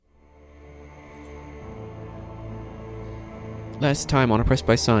Last time on Oppressed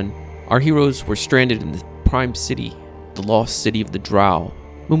by Sun, our heroes were stranded in the Prime City, the lost city of the Drow.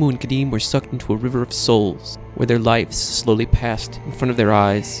 Mumu and Kadim were sucked into a river of souls, where their lives slowly passed in front of their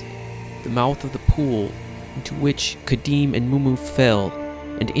eyes. The mouth of the pool into which Kadim and Mumu fell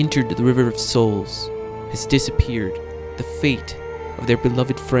and entered the river of souls has disappeared. The fate of their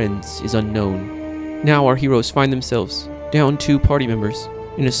beloved friends is unknown. Now our heroes find themselves, down 2 party members,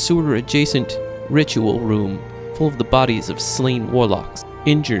 in a sewer-adjacent ritual room full of the bodies of slain warlocks,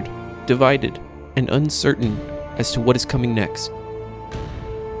 injured, divided, and uncertain as to what is coming next.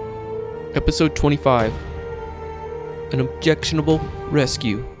 Episode 25. An Objectionable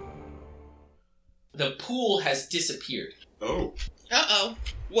Rescue. The pool has disappeared. Oh. Uh-oh.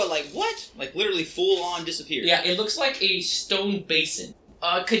 What? Like literally full on disappeared? Yeah, it looks like a stone basin.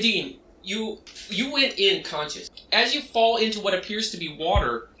 Kadim, you went in conscious. As you fall into what appears to be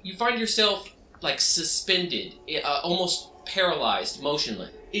water, you find yourself, like, suspended, almost paralyzed,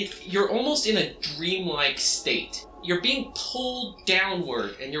 motionless. You're almost in a dreamlike state. You're being pulled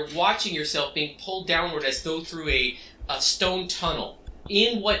downward, and you're watching yourself being pulled downward as though through a stone tunnel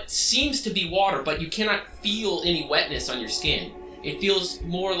in what seems to be water, but you cannot feel any wetness on your skin. It feels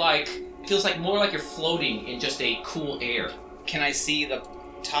more like you're floating in just a cool air. Can I see the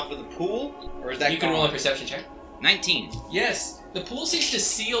top of the pool? Or is that You can roll a perception check. 19. Yes, the pool seems to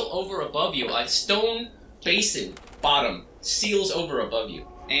seal over above you. A stone basin bottom seals over above you.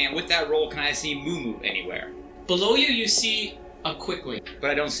 And with that roll, can I see Mumu anywhere? Below you see a Quickwing. But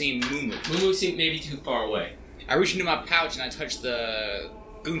I don't see Mumu. Mumu seems maybe too far away. I reach into my pouch and I touch the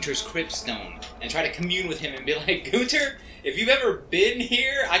Gunter's Crypt Stone and try to commune with him and be like, Gunter, if you've ever been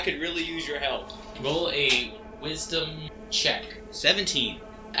here, I could really use your help. Roll a wisdom check. 17.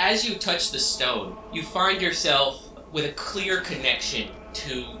 As you touch the stone, you find yourself with a clear connection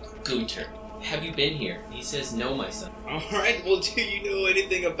to Gunter. Have you been here? He says, no, my son. Alright, well, do you know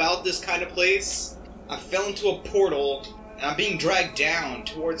anything about this kind of place? I fell into a portal and I'm being dragged down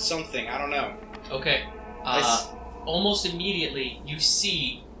towards something. I don't know. Okay. Almost immediately, you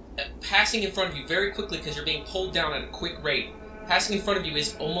see, passing in front of you very quickly because you're being pulled down at a quick rate, passing in front of you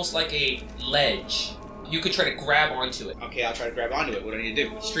is almost like a ledge. You could try to grab onto it. Okay, I'll try to grab onto it. What do I need to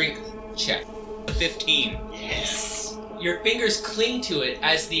do? Strength check. 15. Yes. Your fingers cling to it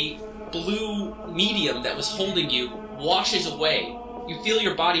as the blue medium that was holding you washes away. You feel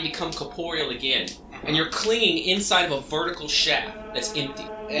your body become corporeal again, and you're clinging inside of a vertical shaft that's empty.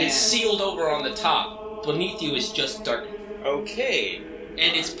 It's sealed over on the top. Beneath you is just darkness. Okay.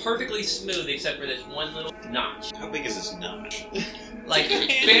 And it's perfectly smooth except for this one little notch. How big is this notch? Like,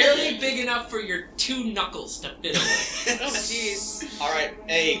 barely big enough for your 2 knuckles to fit over. Oh, jeez.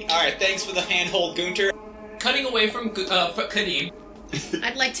 Alright, thanks for the handhold, Gunter. Cutting away from Kadim.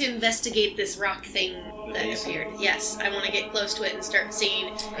 I'd like to investigate this rock thing that appeared. Yes, I want to get close to it and start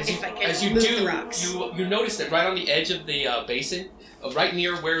seeing if I can move the rocks. You notice that right on the edge of the basin, right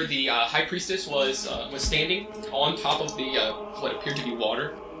near where the High Priestess was standing, on top of the what appeared to be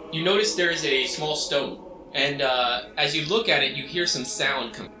water, you notice there is a small stone. And as you look at it, you hear some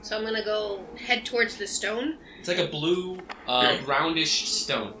sound coming. So I'm going to go head towards the stone. It's like a blue, roundish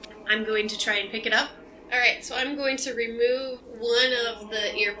stone. I'm going to try and pick it up. Alright, so I'm going to remove one of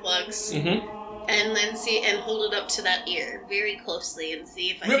the earplugs. Mm-hmm. And then see and hold it up to that ear very closely and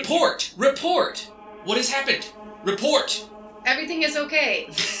see if I Report! Report! What has happened? Report! Everything is okay.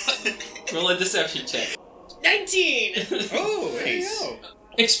 Roll a deception check. 19! Oh, there you go.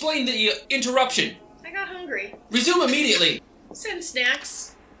 Explain the interruption. I got hungry. Resume immediately. Send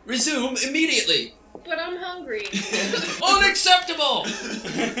snacks. Resume immediately. But I'm hungry. Unacceptable!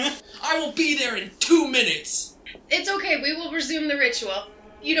 I will be there in 2 minutes. It's okay, we will resume the ritual.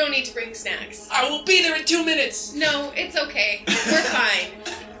 You don't need to bring snacks. I will be there in 2 minutes. No, it's okay. We're fine.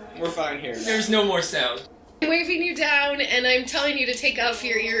 We're fine here. There's no more sound. I'm waving you down and I'm telling you to take off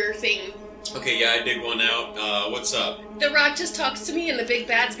your ear thing. Okay, yeah, I dig one out. What's up? The rock just talks to me and the big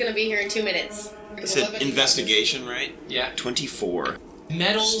bad's gonna be here in 2 minutes. It's an investigation, right? Yeah. 24.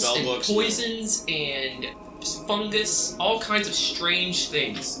 Metals Spell and books, poisons and fungus, all kinds of strange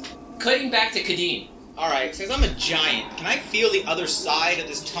things. Cutting back to Kadim. Alright, since I'm a giant, can I feel the other side of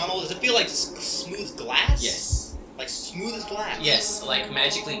this tunnel? Does it feel like smooth glass? Yes. Like smooth as glass? Yes, like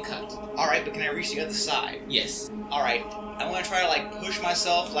magically cut. Alright, but can I reach the other side? Yes. Alright, I want to try to like push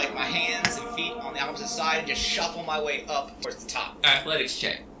myself, like my hands and feet on the opposite side and just shuffle my way up towards the top. Athletics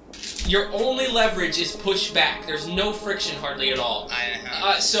check. Your only leverage is push back. There's no friction hardly at all.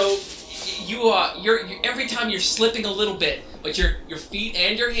 So you're every time you're slipping a little bit, but your feet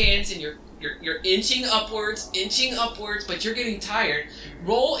and your hands and you're inching upwards, but you're getting tired.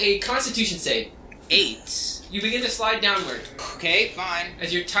 Roll a Constitution save. 8. You begin to slide downward. Okay, fine.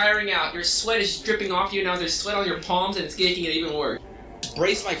 As you're tiring out, your sweat is dripping off you. Now there's sweat on your palms, and it's making it even worse.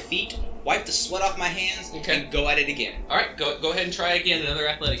 Brace my feet, wipe the sweat off my hands, Okay. and go at it again. All right, go ahead and try again. Another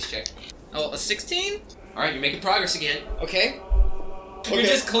athletics check. Oh, a 16? All right, you're making progress again. Okay. You're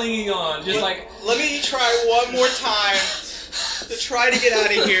just clinging on, just like. Let me try one more time to try to get out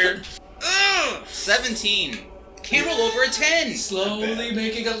of here. 17. Can't roll over a 10. Slowly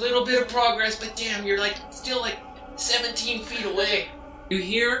making a little bit of progress, but damn, you're like still like 17 feet away. You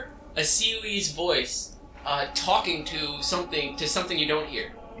hear a Siwi's voice talking to something you don't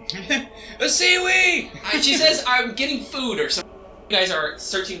hear. A Siwi! She says, "I'm getting food" or something. You guys are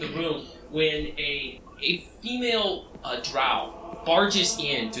searching the room when a female drow barges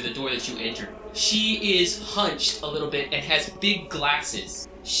in through the door that you entered. She is hunched a little bit and has big glasses.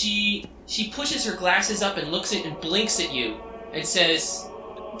 She pushes her glasses up and looks at and blinks at you and says,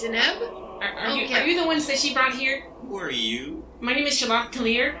 Deneb? Are you the ones that she brought here? Who are you? My name is Shalak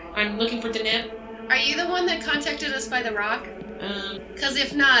Kalir. I'm looking for Deneb. Are you the one that contacted us by the rock? Because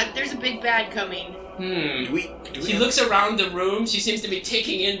if not, there's a big bad coming. Do we She looks around the room. She seems to be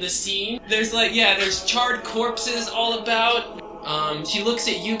taking in the scene. There's charred corpses all about. She looks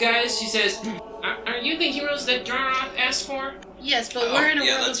at you guys. She says, "Are you the heroes that Draroth asked for?" Yes, but we're in a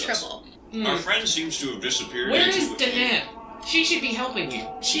world of that's us. trouble. Our friend seems to have disappeared. Where into is Deneb? She should be helping you.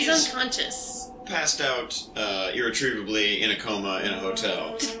 She's unconscious. Passed out irretrievably in a coma in a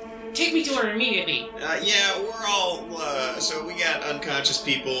hotel. Take me to her immediately. Yeah, we're all, so we got unconscious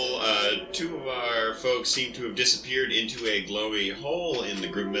people. 2 of our folks seem to have disappeared into a glowy hole in the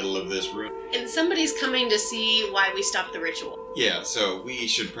middle of this room. And somebody's coming to see why we stopped the ritual. Yeah, so we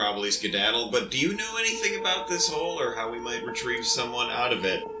should probably skedaddle, but do you know anything about this hole or how we might retrieve someone out of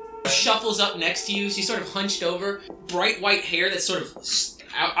it? Shuffles up next to you. She's sort of hunched over. Bright white hair that's sort of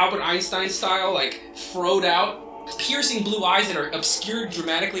Albert Einstein style, like froed out. Piercing blue eyes that are obscured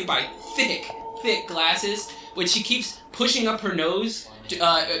dramatically by thick glasses, which she keeps pushing up her nose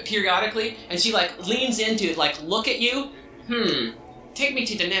periodically, and she like leans into like look at you. Take me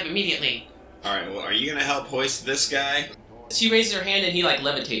to Deneb immediately. Alright, well, are you gonna help hoist this guy? She raises her hand and he like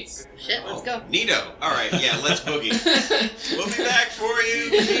levitates. Shit, let's go. Neato. Alright, yeah, let's boogie. We'll be back for you,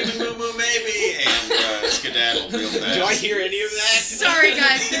 even Moo Moo maybe, and skedaddle real fast. Do I hear any of that? Sorry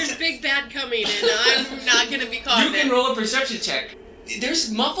guys, there's big bad coming and I'm not gonna be caught You in can it. roll a perception check. There's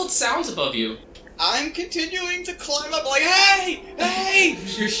muffled sounds above you. I'm continuing to climb up like, hey! Hey!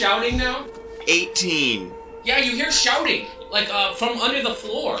 You're shouting now? 18. Yeah, you hear shouting. Like, from under the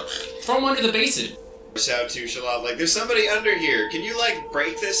floor. From under the basin. Shout to Shalot, like, there's somebody under here. Can you, like,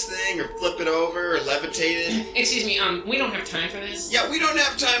 break this thing or flip it over or levitate it? Excuse me, we don't have time for this. Yeah, we don't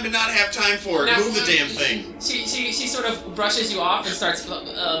have time to not have time for it. Now, Move the damn thing. She sort of brushes you off and starts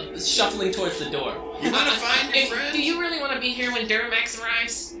shuffling towards the door. You want to find your friend? Do you really want to be here when Duramax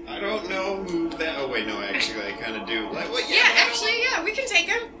arrives? I don't know who that... Oh, wait, no, actually, I kind of do. Like, what? Yeah, actually, yeah, we can take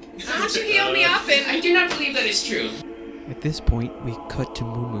him. Why don't you heal me up I and... do not believe that is true. At this point, we cut to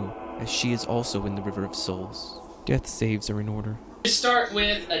Mumu, as she is also in the River of Souls. Death saves are in order. Start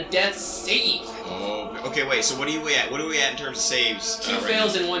with a death save. Oh, okay, wait, so what are we at? What are we at in terms of saves? 2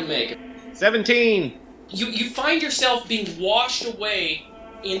 fails and 1 make. 17! You find yourself being washed away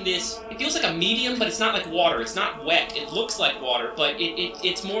in this... It feels like a medium, but it's not like water. It's not wet. It looks like water, but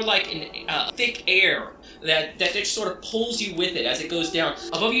it's more like an thick air that just sort of pulls you with it as it goes down.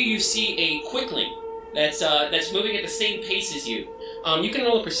 Above you, you see a quickling that's moving at the same pace as you. You can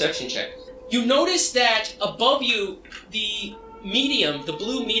roll a perception check. You notice that above you, the medium, the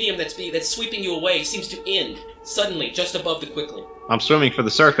blue medium that's sweeping you away, seems to end suddenly just above the quickling. I'm swimming for the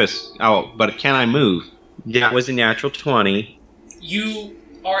surface. Oh, but can I move? That was a natural 20. You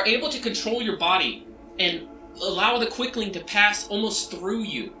are able to control your body and allow the quickling to pass almost through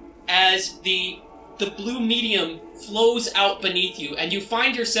you as the blue medium flows out beneath you, and you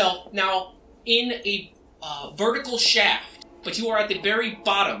find yourself now in a vertical shaft, but you are at the very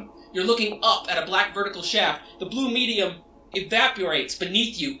bottom. You're looking up at a black vertical shaft. The blue medium evaporates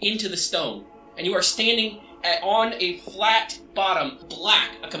beneath you into the stone, and you are standing on a flat bottom,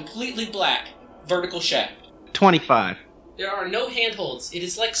 a completely black vertical shaft. 25. There are no handholds. It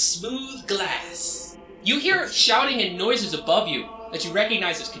is like smooth glass. You hear shouting and noises above you that you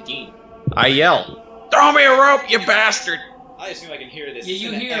recognize as Kadeen. I yell, "Throw me a rope, you bastard!" I assume I can hear this. Yeah,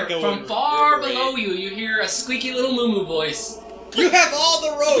 you and hear echo from and far reverberate. below you, you hear a squeaky little moo voice. You have all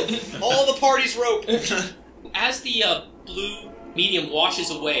the rope! All the party's rope! As the blue medium washes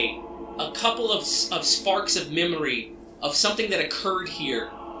away, a couple of sparks of memory of something that occurred here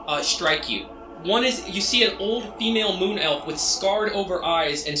strike you. One is, you see an old female moon elf with scarred over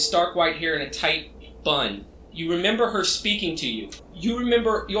eyes and stark white hair and a tight Bun. You remember her speaking to you.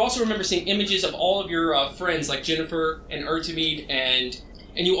 You also remember seeing images of all of your friends like Jennifer and Ertemid,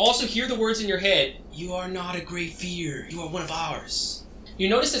 and you also hear the words in your head, "You are not a great fear, you are one of ours." You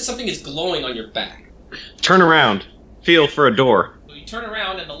notice that something is glowing on your back. Turn around. Feel for a door. You turn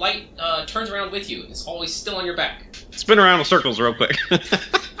around and the light turns around with you. It's always still on your back. Spin around in circles real quick.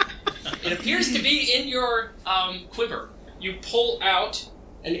 It appears to be in your quiver. You pull out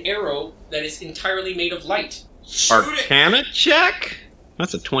an arrow that is entirely made of light. Arcana check?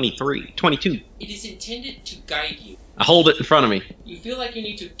 That's a 23. 22. It is intended to guide you. I hold it in front of me. You feel like you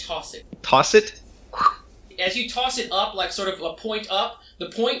need to toss it. Toss it? As you toss it up, like sort of a point up, the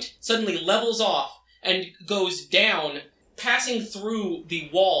point suddenly levels off and goes down, passing through the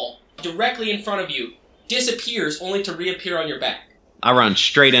wall directly in front of you, disappears only to reappear on your back. I run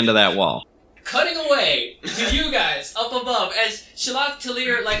straight into that wall. Cutting away to you guys up above as Shalath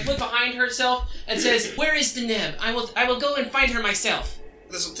Talir look behind herself and says, "Where is Deneb? I will go and find her myself."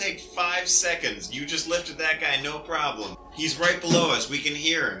 This will take 5 seconds. You just lifted that guy, no problem. He's right below us. We can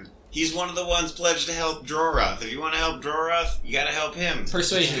hear him. He's one of the ones pledged to help Drorath. If you want to help Drorath, you gotta help him.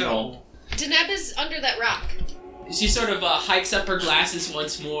 Persuasion roll. Deneb is under that rock. She sort of hikes up her glasses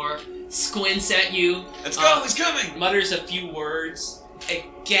once more, squints at you. Let's go, he's coming! Mutters a few words. A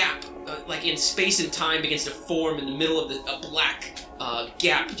gap, in space and time, begins to form in the middle of a black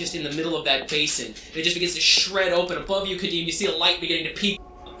gap just in the middle of that basin. And it just begins to shred open above you, Kadim. You see a light beginning to peek.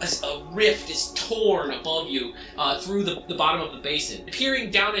 A rift is torn above you through the bottom of the basin.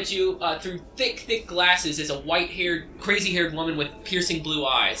 Peering down at you through thick glasses is a white-haired, crazy-haired woman with piercing blue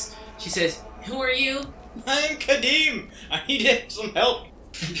eyes. She says, "Who are you?" I'm Kadim. I need some help.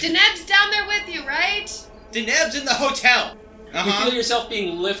 Deneb's down there with you, right? Deneb's in the hotel. You feel yourself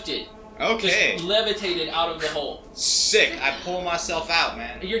being lifted. Okay. Just levitated out of the hole. Sick. I pull myself out,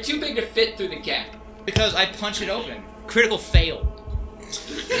 man. You're too big to fit through the gap. Because I punch it open. Critical fail.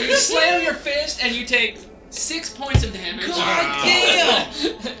 You slam your fist and you take 6 points of damage. God damn!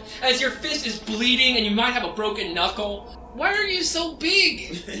 As your fist is bleeding and you might have a broken knuckle. "Why are you so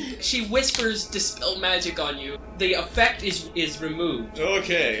big?" She whispers dispel magic on you. The effect is removed.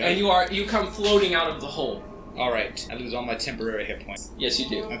 Okay. And you come floating out of the hole. Alright. I lose all my temporary hit points. Yes, you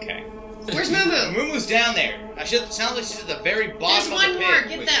do. Okay. Where's Mumu? Mumu's down there. Sounds like she's at the very bottom There's of the one pit.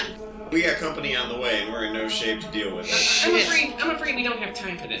 more. Get them. We got company on the way, and we're in no shape to deal with it. I'm afraid we don't have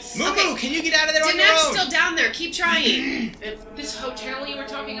time for this. Mumu, Okay. can you get out of there on your Deneb's own? still down there. Keep trying. This hotel you were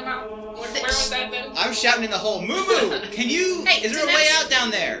talking about? Where was that then? I'm shouting in the hole. Mumu, can you... Hey, is there a Deneb's- way out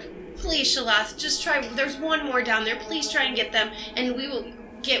down there? Please, Shalath, just try. There's one more down there. Please try and get them, and we will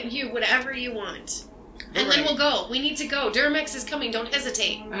get you whatever you want. And then we'll go. We need to go. Durmex is coming. Don't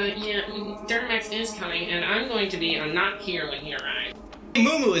hesitate. Yeah, Durmax is coming, and I'm going to be not here when he arrives.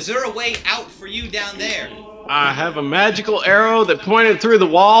 Mumu, is there a way out for you down there? I have a magical arrow that pointed through the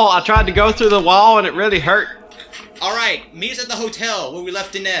wall. I tried to go through the wall and it really hurt. Alright, meet us at the hotel where we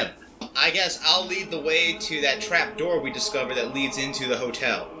left Deneb. I guess I'll lead the way to that trap door we discovered that leads into the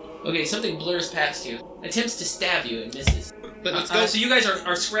hotel. Okay, something blurs past you, attempts to stab you and misses. But let's go. So you guys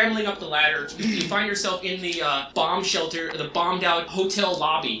are scrambling up the ladder. You find yourself in the bomb shelter, the bombed out hotel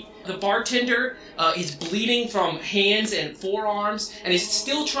lobby. The bartender is bleeding from hands and forearms and is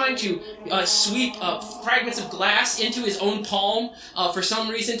still trying to sweep fragments of glass into his own palm for some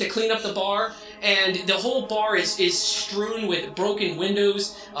reason to clean up the bar. And the whole bar is strewn with broken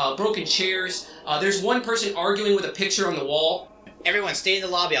windows, broken chairs. There's one person arguing with a picture on the wall. Everyone, stay in the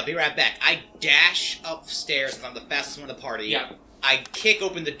lobby. I'll be right back. I dash upstairs and I'm the fastest one in the party. Yeah. I kick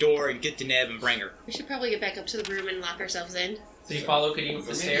open the door and get Deneb and bring her. We should probably get back up to the room and lock ourselves in. So you follow Kadim up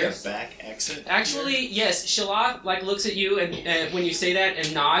the Is there maybe a stairs. back exit? Actually, yes. Shalath looks at you and when you say that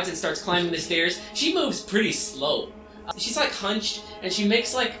and nods and starts climbing the stairs. She moves pretty slow. She's hunched and she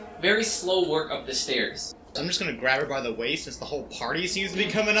makes very slow work up the stairs. I'm just gonna grab her by the waist since the whole party seems to be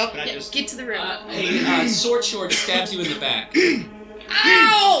coming up, and I Yeah, just... get to the room. A sword stabs you in the back.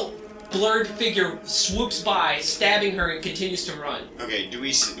 Ow! Blurred figure swoops by, stabbing her, and continues to run. Okay, do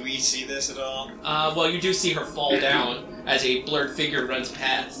we see this at all? Well, you do see her fall down as a blurred figure runs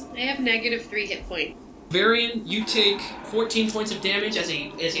past. I have -3 hit points. Varian, you take 14 points of damage as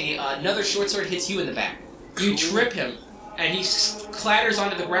another short sword hits you in the back. You trip him, and he clatters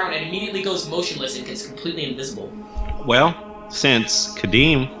onto the ground and immediately goes motionless and gets completely invisible. Well, since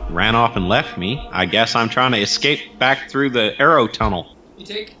Kadim ran off and left me, I guess I'm trying to escape back through the arrow tunnel. You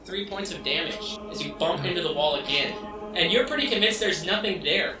take 3 points of damage as you bump into the wall again. And you're pretty convinced there's nothing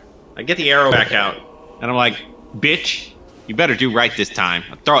there. I get the arrow back out, and I'm like, bitch, you better do right this time.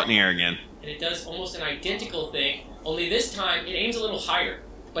 I throw it in the air again. And it does almost an identical thing, only this time it aims a little higher.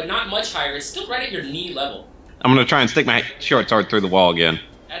 but not much higher. It's still right at your knee level. I'm gonna try and stick my short sword through the wall again.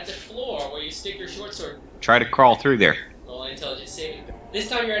 At the floor where you stick your short sword. Try to crawl through there. Roll an intelligence saving. This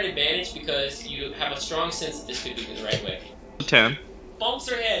time you're at advantage because you have a strong sense that this could be the right way. 10. Bumps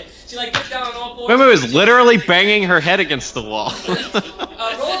her head. She like gets down on all fours. Mumu is literally banging her head against the wall.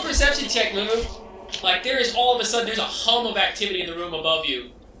 Roll a perception check, Mumu. Like there is all of a sudden there's a hum of activity in the room above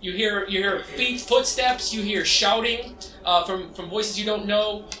you. You hear feet, footsteps. You hear shouting from voices you don't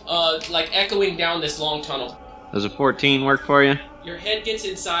know, like echoing down this long tunnel. Does a 14 work for you? Your head gets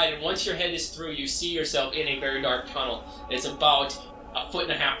inside, and once your head is through, you see yourself in a very dark tunnel. It's about 1.5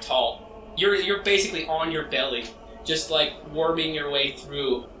 feet tall. You're basically on your belly, just like worming your way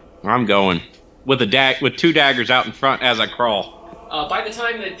through. I'm going with with 2 daggers out in front as I crawl. By the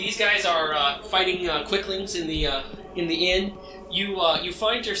time that these guys are fighting quicklings in the inn, you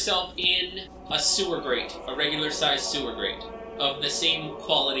find yourself in a sewer grate, a regular-sized sewer grate of the same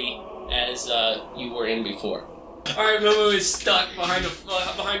quality as you were in before. All right, Momo is stuck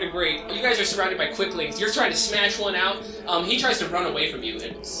behind a grate. You guys are surrounded by quicklings. You're trying to smash one out. He tries to run away from you,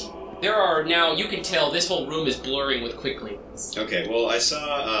 and there are now. You can tell this whole room is blurring with quicklings. Okay, well, I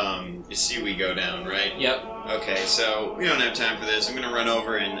saw Isiwi go down, right? Yep. Okay, so we don't have time for this. I'm gonna run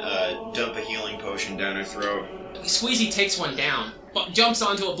over and dump a healing potion down her throat. Squeezy takes one down, jumps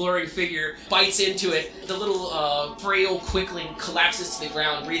onto a blurring figure, bites into it. The little frail quickling collapses to the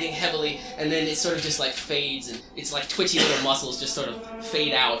ground, breathing heavily, and then it sort of just like fades, and it's like twitchy little muscles just sort of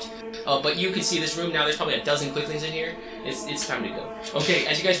fade out. But you can see this room now. There's probably a dozen quicklings in here. It's time to go. Okay,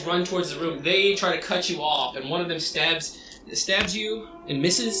 as you guys run towards the room, they try to cut you off, and one of them stabs you and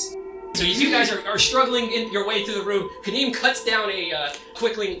misses. So you guys are struggling in your way through the room. Kadeem cuts down a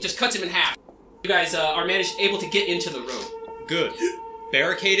quickling, just cuts him in half. You guys are able to get into the room. Good.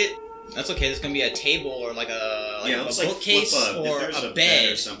 Barricade it. That's okay. There's gonna be a table or like a bookcase or if there's a bed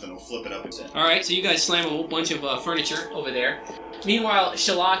bed or something. We'll flip it up instead. All right, so you guys slam a whole bunch of furniture over there. Meanwhile,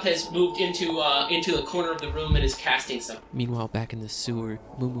 Shalat has moved into the corner of the room and is casting some. Meanwhile, back in the sewer,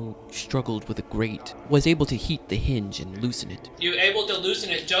 Mumu struggled with a grate, was able to heat the hinge and loosen it. You're able to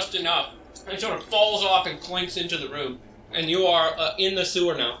loosen it just enough, and it sort of falls off and clinks into the room. And you are in the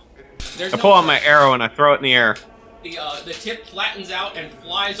sewer now. I pull out my arrow and I throw it in the air. The tip flattens out and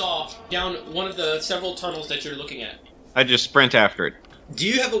flies off down one of the several tunnels that you're looking at. I just sprint after it. Do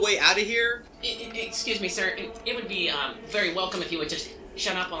you have a way out of here? Excuse me, sir. It would be very welcome if you would just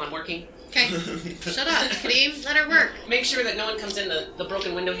shut up while I'm working. Okay. Shut up, Kadeem. Let her work. Make sure that no one comes in the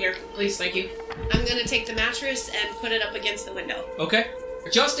broken window here, please. Thank you. I'm gonna take the mattress and put it up against the window. Okay.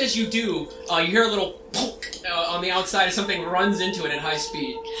 Just as you do, you hear a little poke on the outside as something runs into it at high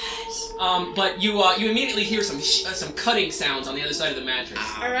speed. But you immediately hear some cutting sounds on the other side of the mattress.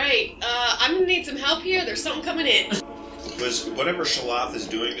 All right. I'm gonna need some help here. There's something coming in. Was whatever Shalath is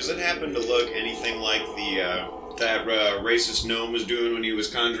doing, does it happen to look anything like that racist gnome was doing when he was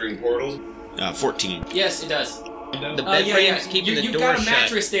conjuring portals? 14. Yes, it does. The bed frame's keeping the You've door got a shut.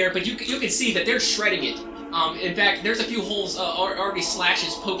 mattress there, but you can see that they're shredding it. In fact, there's a few holes, already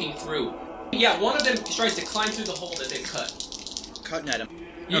slashes poking through. Yeah, one of them tries to climb through the hole that they've cut. Cutting at him.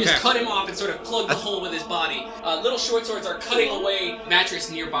 You just cut him off and sort of plug the hole with his body. Little short swords are cutting away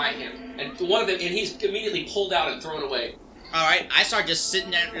mattress nearby him, and one of them, and he's immediately pulled out and thrown away. All right, I start just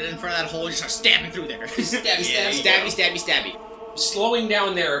sitting there in front of that hole and just start stabbing through there. Stabby. Slowing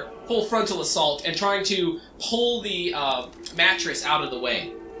down their full frontal assault and trying to pull the mattress out of the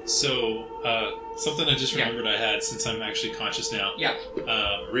way. So, something I just remembered I had since I'm actually conscious now. Yeah.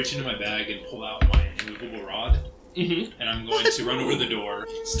 Reach into my bag and pull out my immovable rod. Mm-hmm. And I'm going to run over to the door,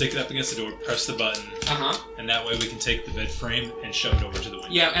 stick it up against the door, press the button, and that way we can take the bed frame and shove it over to the window.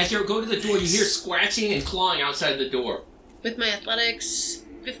 Yeah, as you go to the door, you hear scratching and clawing outside the door. With my athletics,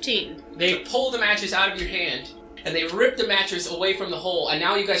 15. They pull the mattress out of your hand, and they rip the mattress away from the hole, and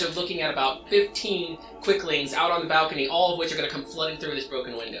now you guys are looking at about 15 quicklings out on the balcony, all of which are going to come flooding through this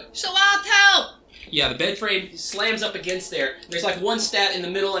broken window. Shalat, help! Yeah, the bed frame slams up against there. There's like one stat in the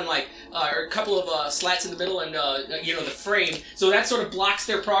middle and or a couple of slats in the middle and, the frame. So that sort of blocks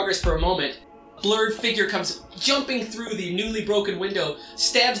their progress for a moment. Blurred figure comes jumping through the newly broken window,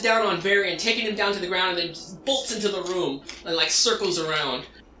 stabs down on Varian, taking him down to the ground, and then just bolts into the room and circles around.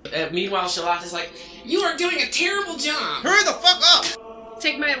 Meanwhile, Shalat is like, "You are doing a terrible job." Hurry the fuck up!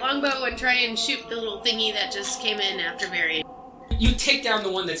 Take my longbow and try and shoot the little thingy that just came in after Varian. You take down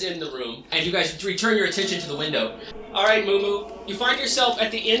the one that's in the room, and you guys return your attention to the window. All right, Mumu, you find yourself at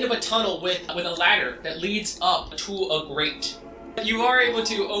the end of a tunnel with a ladder that leads up to a grate. You are able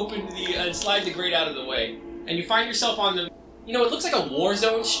to open slide the grate out of the way, and you find yourself on it looks like a war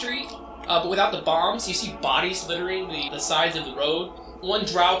zone street, but without the bombs. You see bodies littering the sides of the road. One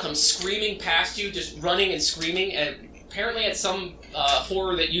drow comes screaming past you, just running and screaming, and apparently at some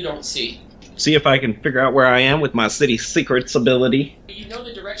horror that you don't see. See if I can figure out where I am with my city secrets ability. You know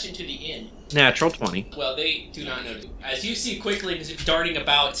the direction to the inn. Natural 20. Well, they do not know. As you see quicklings darting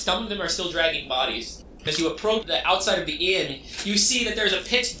about, some of them are still dragging bodies. As you approach the outside of the inn, you see that there's a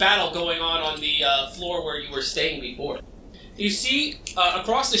pitched battle going on the floor where you were staying before. You see,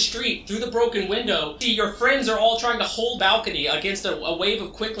 across the street, through the broken window, your friends are all trying to hold balcony against a wave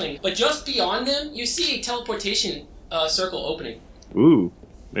of quicklings. But just beyond them, you see a teleportation circle opening. Ooh,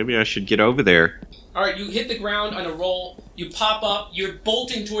 maybe I should get over there. Alright, you hit the ground on a roll, you pop up, you're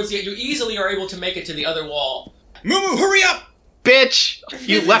bolting towards the... You easily are able to make it to the other wall. Moo, hurry up! Bitch!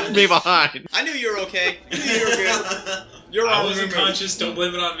 You left me behind. I knew you were okay. I knew you were good. You're I wrong, wasn't conscious, don't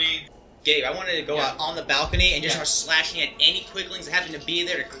blame it on me. Gabe, I wanted to go out on the balcony and just start slashing at any quicklings that happen to be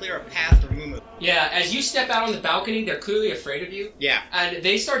there to clear a path for Moo. Yeah, as you step out on the balcony, they're clearly afraid of you. Yeah. And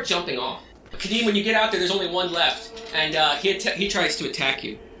they start jumping off. Kadeem, when you get out there, there's only one left, and he tries to attack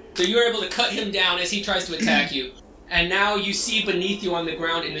you. So you're able to cut him down as he tries to attack you. And now you see beneath you on the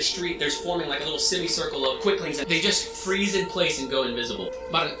ground in the street, there's forming like a little semicircle of quicklings. And they just freeze in place and go invisible.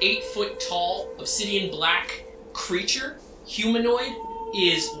 About an 8-foot tall, obsidian black creature, humanoid,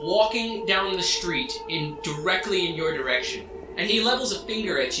 is walking down the street directly in your direction. And he levels a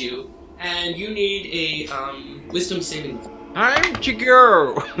finger at you, and you need a wisdom saving throw. How'd you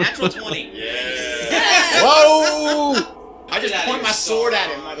go? Natural 20. Yeah. Whoa! I just point my sword at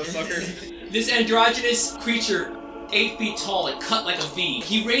him, motherfucker. This androgynous creature, 8 feet tall and cut like a V,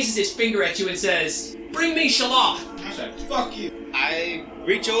 he raises his finger at you and says, "Bring me Shaloth." Fuck you. I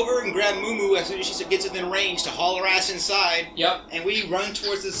reach over and grab Moo as soon as she gets within range to haul her ass inside. Yep. And we run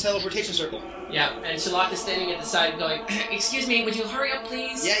towards this teleportation circle. Yeah, and Shaloth is standing at the side going, "Excuse me, would you hurry up,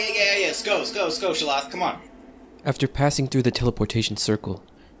 please?" Yeah. Let's go, Shaloth. Come on. After passing through the teleportation circle,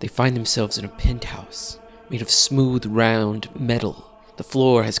 they find themselves in a penthouse made of smooth, round metal. The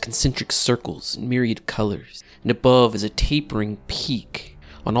floor has concentric circles in myriad colors, and above is a tapering peak.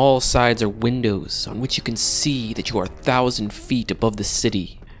 On all sides are windows on which you can see that you are 1,000 feet above the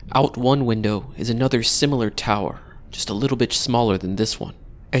city. Out one window is another similar tower, just a little bit smaller than this one.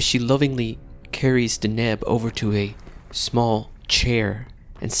 As she lovingly carries Deneb over to a small chair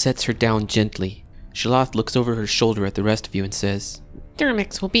and sets her down gently, Shaloth looks over her shoulder at the rest of you and says,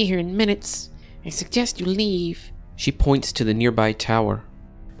 Durmex will be here in minutes. I suggest you leave. She points to the nearby tower.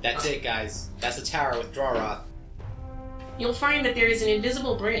 That's it, guys. That's the tower with Drawroth. You'll find that there is an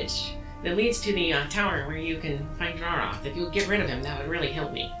invisible bridge that leads to the tower where you can find Draroth. If you'll get rid of him, that would really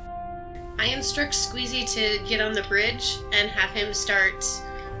help me. I instruct Squeezy to get on the bridge and have him start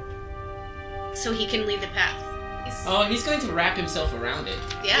so he can lead the path. Oh, he's going to wrap himself around it.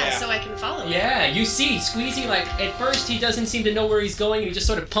 Yeah, so I can follow him. Yeah, you see, Squeezy, like, at first he doesn't seem to know where he's going, and he just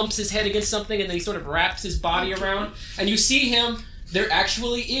sort of pumps his head against something, and then he sort of wraps his body around, and you see him, there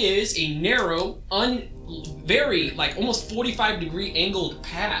actually is a narrow, very, like, almost 45-degree angled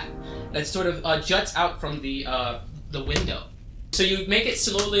path that sort of juts out from the window. So you make it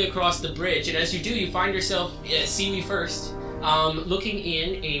slowly across the bridge, and as you do, you find yourself, see me first, looking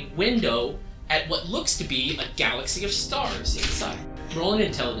in a window at what looks to be a galaxy of stars inside. Roll an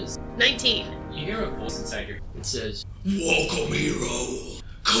intelligence. 19. You hear a voice inside you. It says, "Welcome, hero.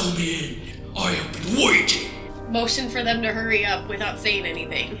 Come in. I have been waiting." Motion for them to hurry up without saying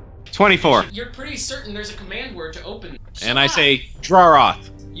anything. 24. You're pretty certain there's a command word to open. And I say, Draroth.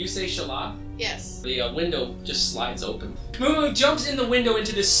 You say Shalab. Yes. The window just slides open. Moo jumps in the window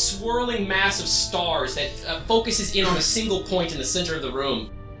into this swirling mass of stars that focuses in on a single point in the center of the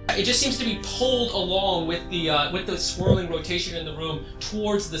room. It just seems to be pulled along with the swirling rotation in the room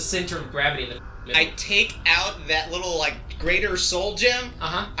towards the center of gravity in the middle. I take out that little, like, greater soul gem.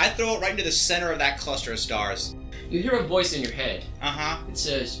 I throw it right into the center of that cluster of stars. You hear a voice in your head. It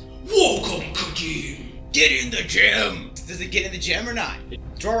says, "Welcome, Kadeem. Get in the gem. Does it get in the gem or not?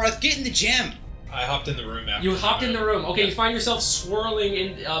 Draroth, get in the gem. I hopped in the room after. You hopped in the room. Okay, you find yourself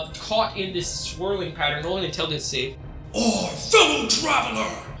swirling caught in this swirling pattern. Roll an intelligence save. Oh, fellow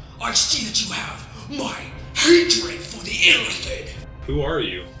traveler, I see that you have my hatred for the Illithid. Who are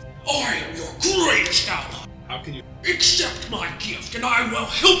you? I am your greatest ally. How can you? Accept my gift, and I will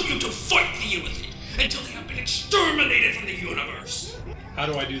help you to fight the Illithid until they have been exterminated from the universe. How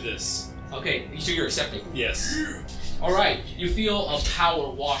do I do this? Okay, so you're accepting. Yes. Alright, you feel a power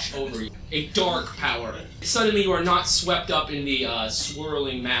wash over you. a dark power. Suddenly you are not swept up in the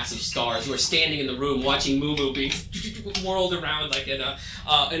swirling mass of stars. You are standing in the room watching Mumu being whirled around like in a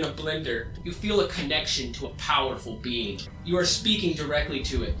blender. You feel a connection to a powerful being. You are speaking directly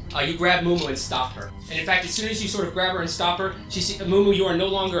to it. You grab Mumu and stop her. And in fact, as soon as you sort of grab her and stop her, Mumu, you are no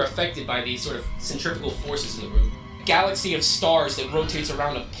longer affected by these sort of centrifugal forces in the room. Galaxy of stars that rotates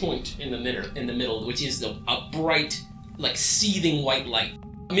around a point in the middle, which is a bright, like seething white light.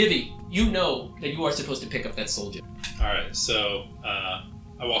 Mivy, you know that you are supposed to pick up that soul gem. Alright, so I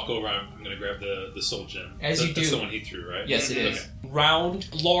walk over, I'm going to grab the soul gem. As you do. That's the one he threw, right? Yes, it is. Okay.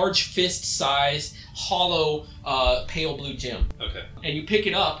 Round, large fist size, hollow, pale blue gem. Okay. And you pick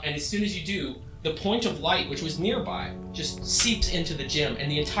it up, and as soon as you do, the point of light, which was nearby, just seeps into the gem,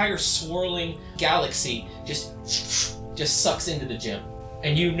 and the entire swirling galaxy just sucks into the gem.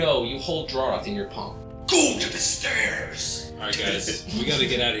 And you know you hold Draroth in your palm. Go to the stairs! Alright, guys, we gotta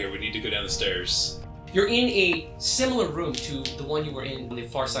get out of here. We need to go down the stairs. You're in a similar room to the one you were in on the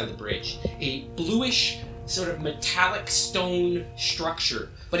far side of the bridge. A bluish, sort of metallic stone structure.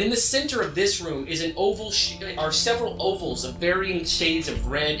 But in the center of this room is an oval, are several ovals of varying shades of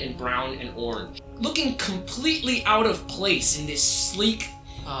red and brown and orange. Looking completely out of place in this sleek,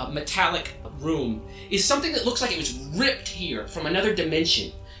 metallic room is something that looks like it was ripped here from another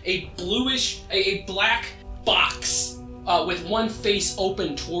dimension. A black box with one face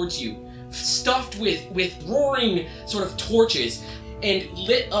open towards you, stuffed with roaring sort of torches and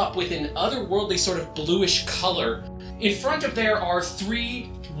lit up with an otherworldly sort of bluish color. In front of there are 3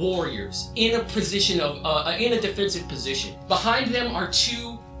 warriors in a position of in a defensive position. Behind them are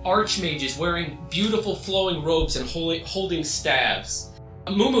 2 archmages wearing beautiful flowing robes and holding staves.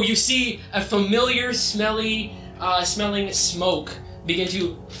 Mumu, you see a familiar smelling smoke begin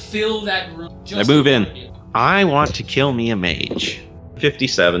to fill that room. I move in. I want to kill me a mage.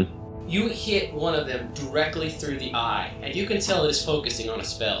 57. You hit one of them directly through the eye, and you can tell it is focusing on a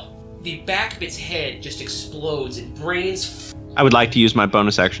spell. The back of its head just explodes, and brains... I would like to use my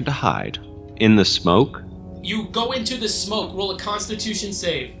bonus action to hide. In the smoke. You go into the smoke, roll a Constitution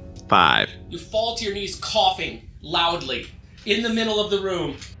save. 5. You fall to your knees coughing loudly. In the middle of the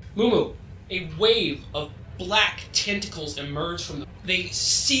room, Mumu, a wave of black tentacles emerge from them. They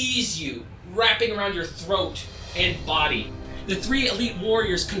seize you, wrapping around your throat and body. The 3 elite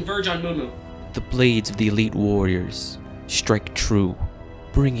warriors converge on Mumu. The blades of the elite warriors strike true,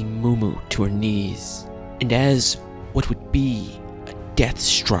 bringing Mumu to her knees. And as what would be a death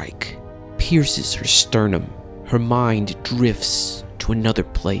strike pierces her sternum, her mind drifts to another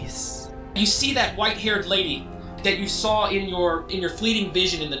place. You see that white-haired lady that you saw in your fleeting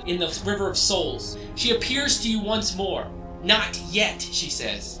vision in the River of Souls. She appears to you once more. Not yet, she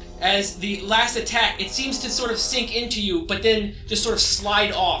says. As the last attack, it seems to sort of sink into you, but then just sort of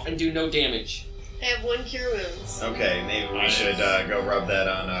slide off and do no damage. I have 1 cure wounds. Okay, maybe we should go rub that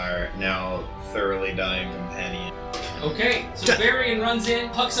on our now thoroughly dying companion. Okay, so Varian runs in,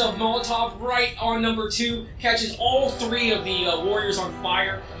 hucks a Molotov right on number 2, catches all 3 of the warriors on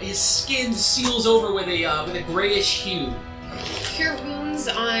fire. His skin seals over with a grayish hue. Cure wounds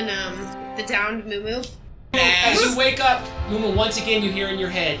on the downed Mumu. As you wake up, Mumu, once again you hear in your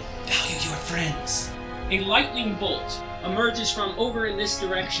head, value your friends. A lightning bolt emerges from over in this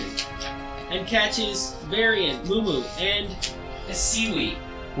direction and catches Varian, Mumu, and Asiwi.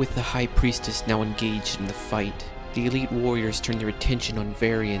 With the High Priestess now engaged in the fight, the elite warriors turn their attention on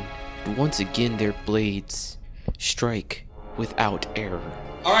Varian, and once again their blades strike without error.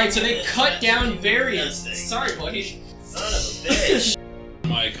 Alright, so they cut down Varian. Sorry, buddy. Son of a bitch.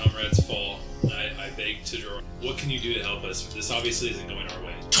 My comrades fall. I beg to draw. What can you do to help us? This obviously isn't going our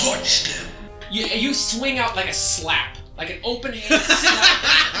way. Touch them! You swing out like a slap, like an open hand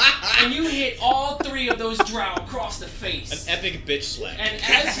slap, and you hit all 3 of those drow across the face. An epic bitch slap. And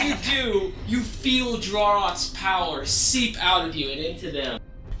as you do, you feel Draroth's power seep out of you and into them.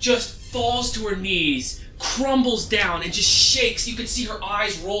 Just falls to her knees, crumbles down, and just shakes. You can see her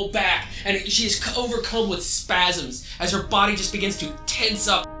eyes roll back, and she is overcome with spasms as her body just begins to tense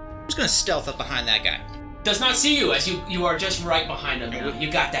up. I'm just gonna stealth up behind that guy. Does not see you as you are just right behind him. Yeah.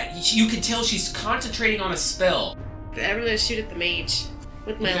 You got that. You can tell she's concentrating on a spell. I'm gonna shoot at the mage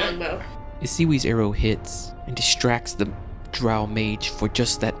with my Okay. longbow. Isiwi's arrow hits and distracts the drow mage for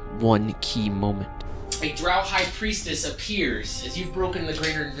just that one key moment. A drow high priestess appears as you've broken the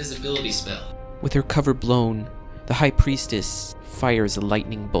greater invisibility spell. With her cover blown, the High Priestess fires a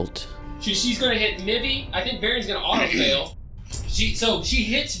lightning bolt. She's gonna hit Mivy. I think Varian's gonna auto fail. She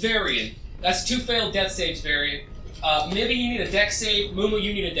hits Varian. That's 2 failed death saves, Varian. Mivy, you need a dex save. Mumu,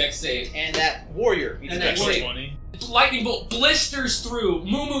 you need a dex save. And that warrior needs And a that dex warrior. save. 20. lightning bolt blisters through.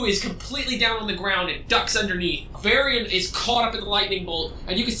 Mumu is completely down on the ground and ducks underneath. Varian is caught up in the lightning bolt,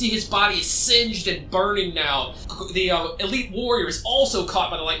 and you can see his body is singed and burning now. The elite warrior is also caught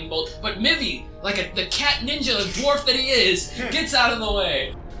by the lightning bolt, but Mivy, like the cat ninja dwarf that he is, gets out of the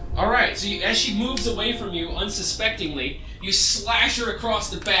way. Alright, so as she moves away from you unsuspectingly, you slash her across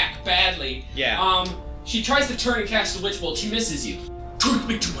the back badly. Yeah. She tries to turn and cast a witch bolt. She misses you. Take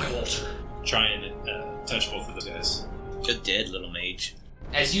me to my altar. Try and touch both of those guys. Good dead, little mage.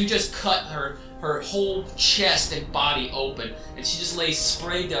 As you just cut her whole chest and body open, and she just lays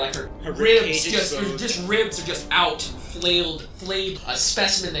sprayed there, like her ribs just ribs are just out, flayed a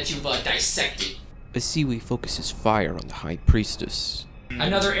specimen that you've dissected. Asiwi focuses fire on the High Priestess.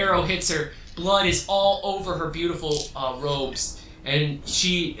 Another arrow hits her. Blood is all over her beautiful robes, and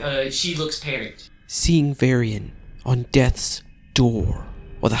she looks panicked. Seeing Varian on death's door,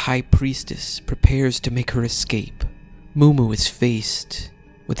 while the High Priestess prepares to make her escape, Mumu is faced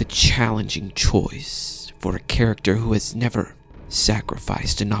with a challenging choice for a character who has never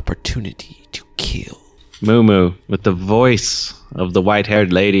sacrificed an opportunity to kill. Mumu, with the voice of the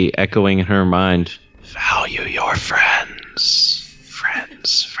white-haired lady echoing in her mind, value your friends.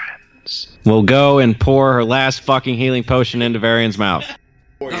 Will go and pour her last fucking healing potion into Varian's mouth.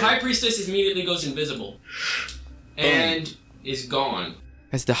 The High Priestess immediately goes invisible and is gone.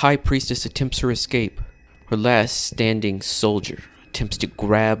 As the High Priestess attempts her escape, her last standing soldier attempts to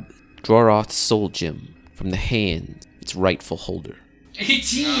grab Droroth's soul gem from the hand of its rightful holder.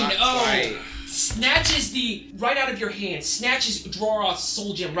 18! Right. Snatches right out of your hand, snatches Droroth's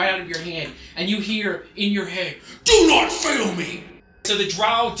soul gem right out of your hand, and you hear in your head, Do not fail me! so the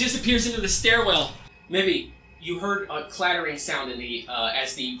drow disappears into the stairwell. Maybe you heard a clattering sound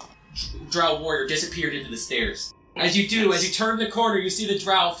as the drow warrior disappeared into the stairs. As you turn the corner, you see the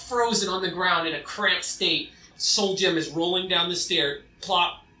drow frozen on the ground in a cramped state. Soul gem is rolling down the stair.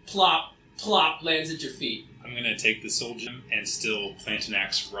 Plop, plop, plop, lands at your feet. I'm gonna take the soul gem and still plant an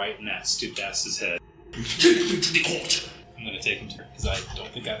axe right in that stupid ass's head. Take me to the altar. I'm gonna take him to her, because I don't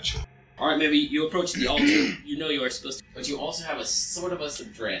think I should. Alright, maybe you approach the altar. You know you are supposed to, but you also have a sort of some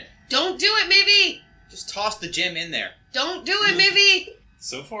dread. Don't do it, Mivy! Just toss the gem in there. Don't do it, Mivy!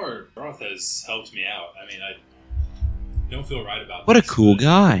 So far, Roth has helped me out. I mean, I don't feel right about What a this, cool but-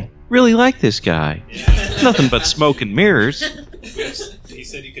 guy. Really like this guy. Yeah. Nothing but smoke and mirrors. He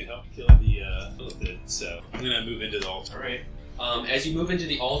said you could help kill the Lilith, so I'm gonna move into the altar. Alright. As you move into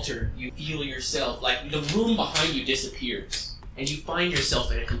the altar, you feel yourself, like the room behind you disappears. And you find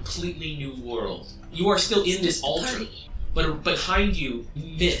yourself in a completely new world. You are still in this altar, but behind you,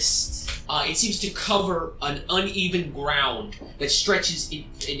 mist. It seems to cover an uneven ground that stretches in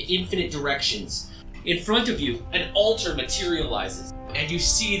infinite directions. In front of you, an altar materializes, and you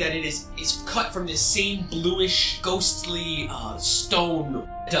see that it's cut from this same bluish, ghostly stone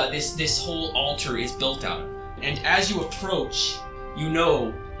that this whole altar is built out of. And as you approach, you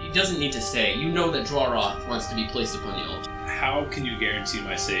know, he doesn't need to say, you know that Droroth wants to be placed upon the altar. How can you guarantee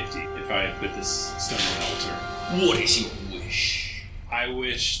my safety if I put this stone on the altar? What is your wish? I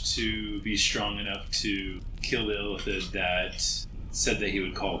wish to be strong enough to kill the Illithid that said that he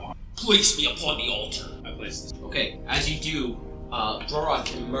would call upon. Place me upon the altar. I place this. Okay, as you do,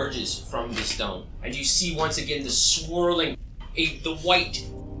 Droroth emerges from the stone, and you see once again the swirling, the white,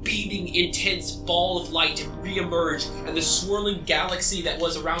 beaming, intense ball of light re-emerge, and the swirling galaxy that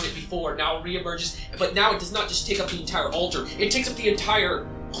was around it before now re-emerges, but now it does not just take up the entire altar, it takes up the entire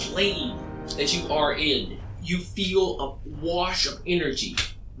plane that you are in. You feel a wash of energy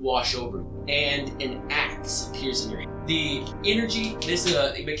wash over you, and an axe appears in your hand. The energy, this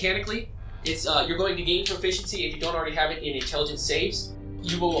mechanically, it's you're going to gain proficiency if you don't already have it in intelligence saves.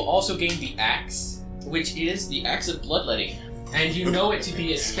 You will also gain the axe, which is the axe of bloodletting. And you know it to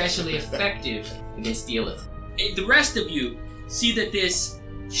be especially effective against the Illith. The rest of you see that this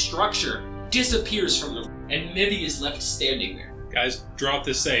structure disappears from the room, and Mivy is left standing there. Guys, drop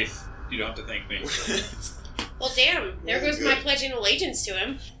this safe. You don't have to thank me. Well, damn. There goes my pledging allegiance to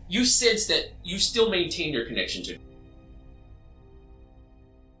him. You sense that you still maintain your connection to him.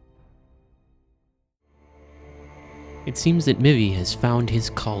 It seems that Mivy has found his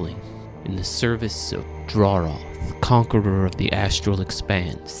calling in the service of Droroth, conqueror of the astral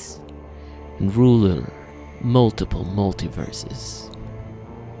expanse, and ruler of multiple multiverses.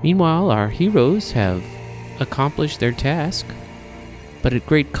 Meanwhile, our heroes have accomplished their task, but at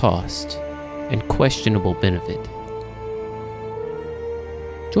great cost and questionable benefit.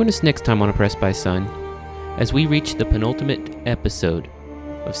 Join us next time on Oppressed by Sun as we reach the penultimate episode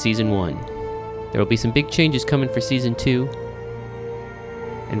of Season 1. There will be some big changes coming for Season 2,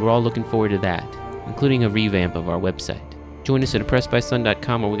 and we're all looking forward to that. including a revamp of our website. Join us at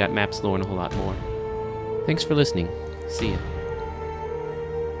oppressedbysun.com where we got maps, lore, and a whole lot more. Thanks for listening. See ya.